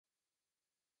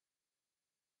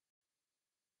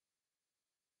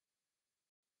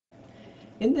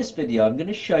In this video I'm going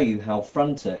to show you how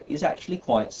Fronter is actually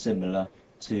quite similar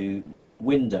to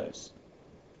Windows.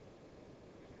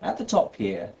 At the top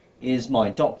here is my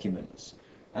documents,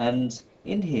 and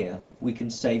in here we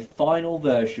can save final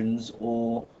versions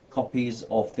or copies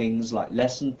of things like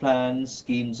lesson plans,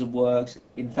 schemes of works,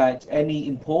 in fact any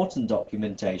important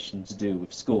documentation to do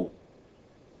with school.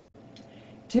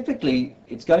 Typically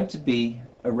it's going to be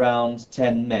around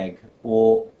 10 meg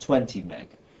or 20 meg.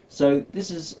 So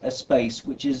this is a space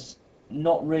which is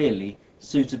not really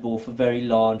suitable for very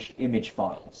large image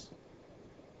files.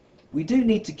 We do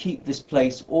need to keep this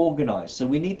place organized, so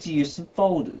we need to use some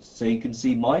folders. So you can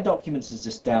see my documents is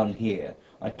just down here.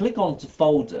 I click onto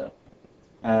folder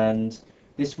and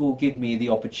this will give me the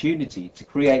opportunity to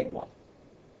create one.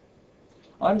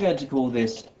 I'm going to call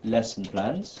this lesson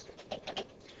plans,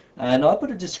 and I'll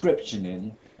put a description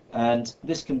in, and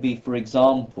this can be, for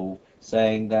example,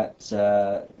 saying that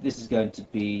this is going to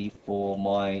be for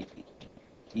my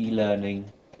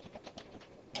e-learning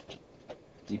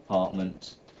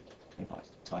department, if I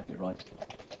type it right,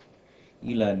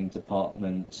 e-learning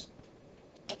department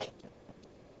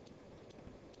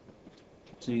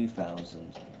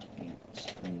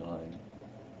 2009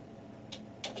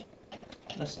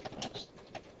 lesson plans.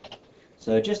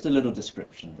 So just a little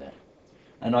description there,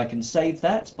 and I can save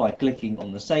that by clicking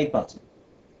on the save button.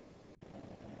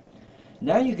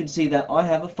 Now you can see that I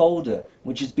have a folder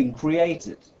which has been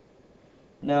created.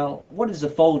 Now, what is a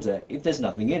folder if there's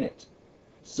nothing in it?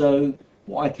 So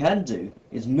what I can do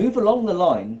is move along the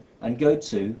line and go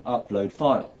to upload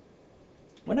file.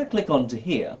 When I click onto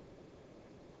here,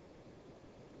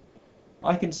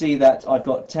 I can see that I've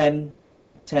got 10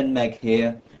 meg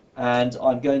here, and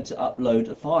I'm going to upload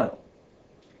a file.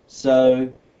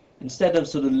 So instead of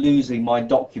sort of losing my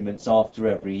documents after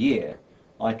every year,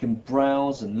 I can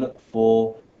browse and look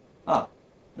for,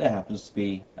 there happens to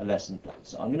be a lesson plan.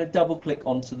 So I'm going to double click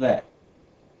onto there.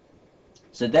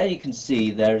 So there you can see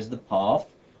there is the path.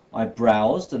 I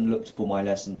browsed and looked for my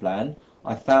lesson plan.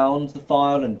 I found the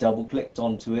file and double clicked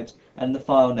onto it, and the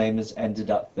file name has ended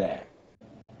up there.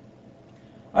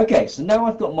 Okay, so now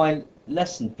I've got my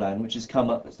lesson plan, which has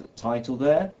come up as the title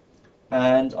there,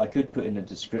 and I could put in a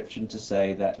description to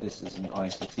say that this is an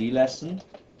ICT lesson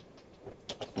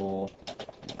for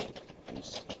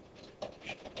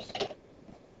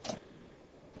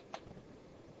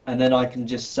and then I can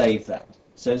just save that.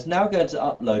 So it's now going to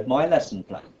upload my lesson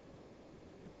plan.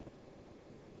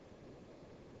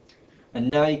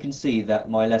 And now you can see that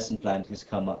my lesson plan has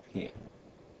come up here.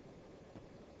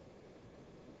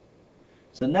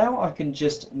 So now I can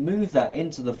just move that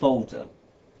into the folder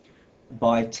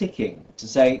by ticking to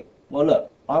say, well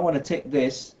look, I want to tick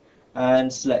this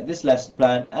and select this lesson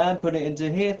plan and put it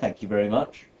into here, thank you very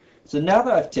much. So now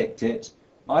that I've ticked it,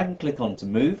 I can click on to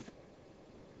move,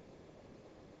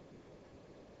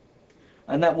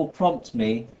 and that will prompt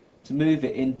me to move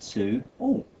it into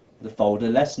the folder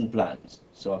lesson plans.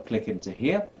 So I'll click into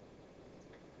here,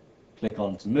 click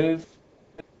on to move,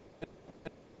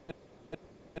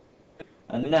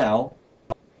 and now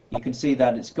you can see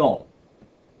that it's gone.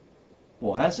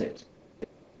 Or has it?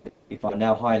 If I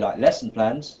now highlight lesson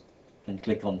plans and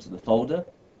click onto the folder,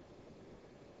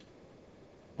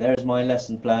 there is my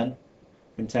lesson plan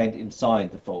contained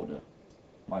inside the folder.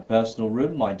 My personal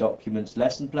room, my documents,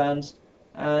 lesson plans,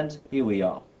 and here we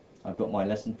are. I've got my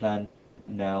lesson plan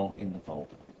now in the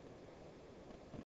folder.